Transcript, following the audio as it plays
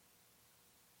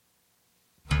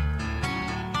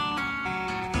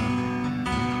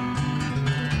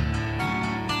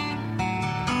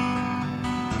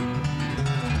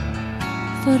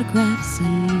Photographs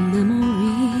and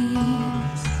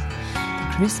memories,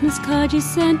 the Christmas card you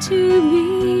sent to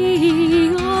me,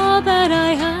 all that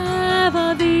I have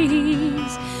are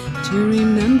these to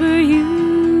remember you.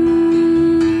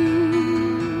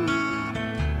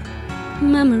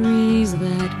 Memories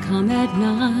that come at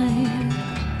night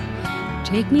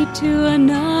take me to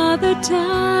another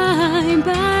time,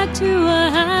 back to a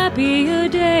happier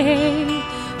day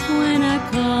when I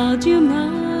called you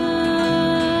mine.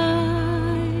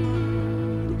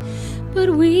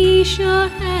 But we sure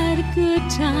had a good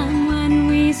time when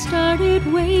we started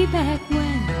way back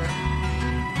when.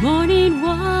 Morning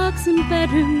walks and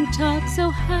bedroom talk,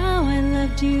 so how I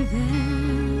loved you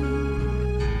then.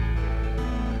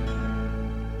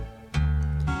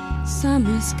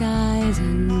 Summer skies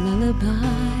and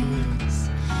lullabies,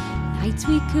 nights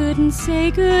we couldn't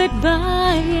say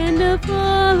goodbye, and of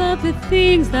all of the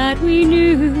things that we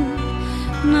knew,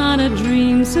 not a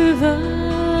dream survived.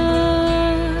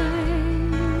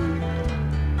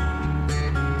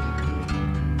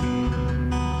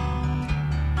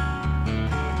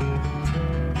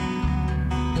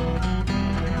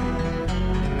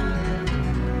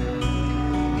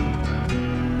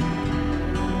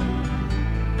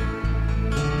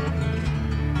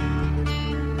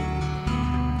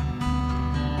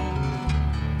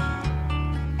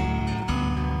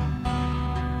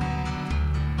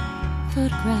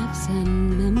 Photographs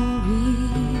and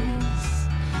memories,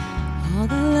 all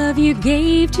the love you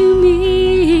gave to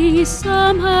me,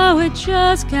 somehow it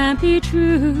just can't be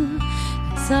true.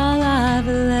 That's all I've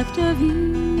left of you.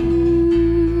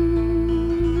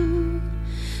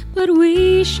 But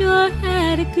we sure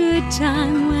had a good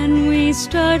time when we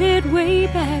started way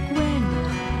back when.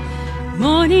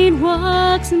 Morning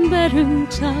walks and bedroom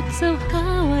talk, so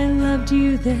how I loved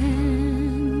you then.